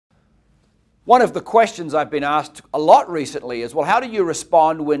One of the questions I've been asked a lot recently is, well, how do you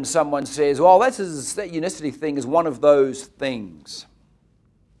respond when someone says, well, that unicity thing is one of those things?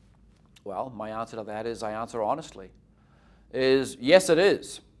 Well, my answer to that is, I answer honestly, is yes, it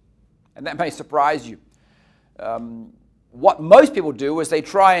is. And that may surprise you. What most people do is they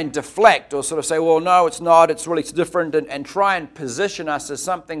try and deflect or sort of say, well, no, it's not, it's really different, and try and position us as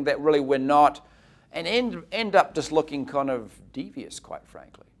something that really we're not, and end up just looking kind of devious, quite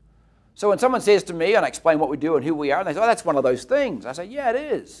frankly. So when someone says to me, and I explain what we do and who we are, and they say, oh, that's one of those things, I say, yeah,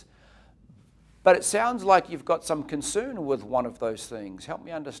 it is. But it sounds like you've got some concern with one of those things. Help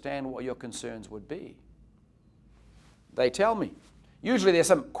me understand what your concerns would be. They tell me. Usually there's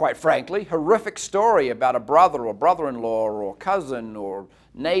some, quite frankly, horrific story about a brother or brother-in-law or cousin or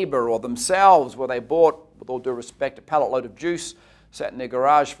neighbor or themselves where they bought, with all due respect, a pallet load of juice, sat in their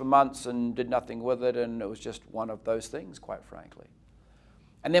garage for months and did nothing with it, and it was just one of those things, quite frankly.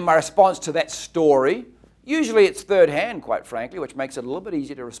 And then my response to that story, usually it's third hand, quite frankly, which makes it a little bit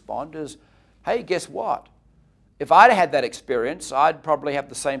easier to respond, is, hey, guess what? If I'd had that experience, I'd probably have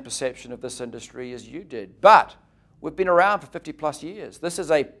the same perception of this industry as you did. But we've been around for 50 plus years. This is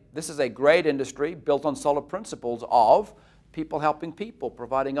a great industry built on solid principles of people helping people,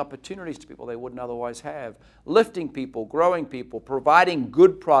 providing opportunities to people they wouldn't otherwise have, lifting people, growing people, providing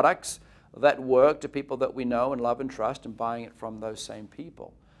good products that work to people that we know and love and trust, and buying it from those same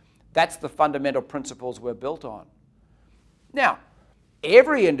people. That's the fundamental principles we're built on. Now,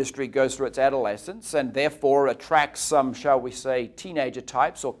 every industry goes through its adolescence and therefore attracts some, shall we say, teenager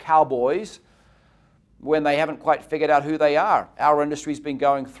types or cowboys when they haven't quite figured out who they are. Our industry's been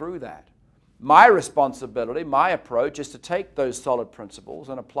going through that. My responsibility, my approach, is to take those solid principles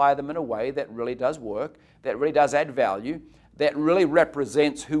and apply them in a way that really does work, that really does add value, that really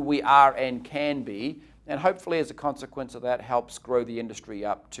represents who we are and can be, and hopefully as a consequence of that helps grow the industry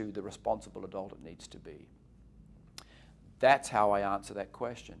up to the responsible adult it needs to be. That's how I answer that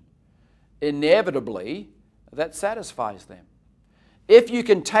question. Inevitably, that satisfies them. If you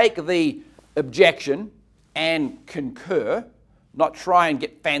can take the objection and concur, not try and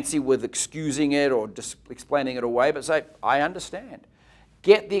get fancy with excusing it or just explaining it away, but say, I understand.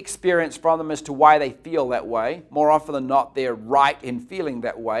 Get the experience from them as to why they feel that way. More often than not, they're right in feeling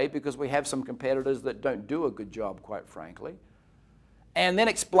that way because we have some competitors that don't do a good job, quite frankly. And then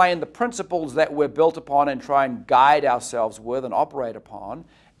explain the principles that we're built upon and try and guide ourselves with and operate upon,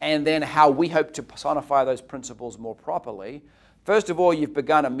 and then how we hope to personify those principles more properly. First of all, you've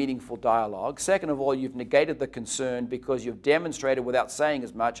begun a meaningful dialogue. Second of all, you've negated the concern because you've demonstrated without saying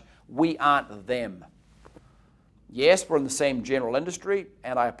as much, we aren't them. Yes, we're in the same general industry,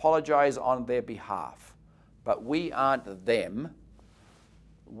 and I apologize on their behalf, but we aren't them.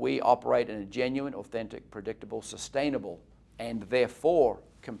 We operate in a genuine, authentic, predictable, sustainable, and therefore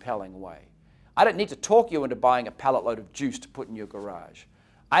compelling way. I don't need to talk you into buying a pallet load of juice to put in your garage.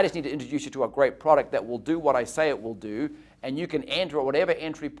 I just need to introduce you to a great product that will do what I say it will do, and you can enter at whatever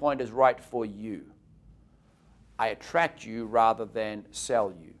entry point is right for you. I attract you rather than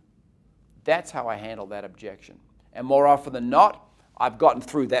sell you. That's how I handle that objection. And more often than not, I've gotten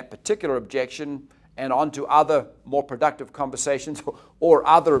through that particular objection and onto other more productive conversations or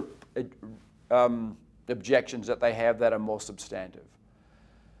other objections that they have that are more substantive.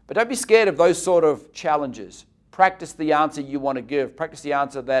 But don't be scared of those sort of challenges. Practice the answer you want to give. Practice the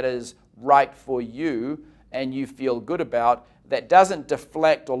answer that is right for you and you feel good about, that doesn't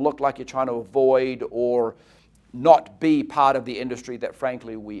deflect or look like you're trying to avoid or not be part of the industry that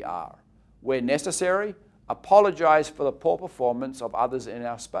frankly we are. Where necessary, apologize for the poor performance of others in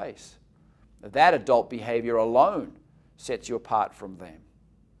our space. That adult behavior alone sets you apart from them.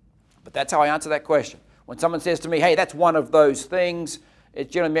 But that's how I answer that question. When someone says to me, hey, that's one of those things,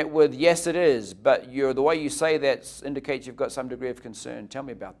 it's generally met with, yes, it is, but the way you say that indicates you've got some degree of concern. Tell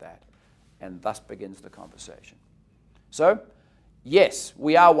me about that. And thus begins the conversation. So, yes,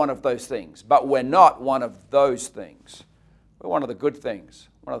 we are one of those things, but we're not one of those things. We're one of the good things.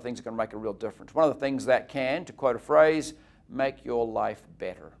 One of the things that can make a real difference. One of the things that can, to quote a phrase, make your life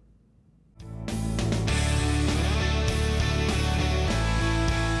better.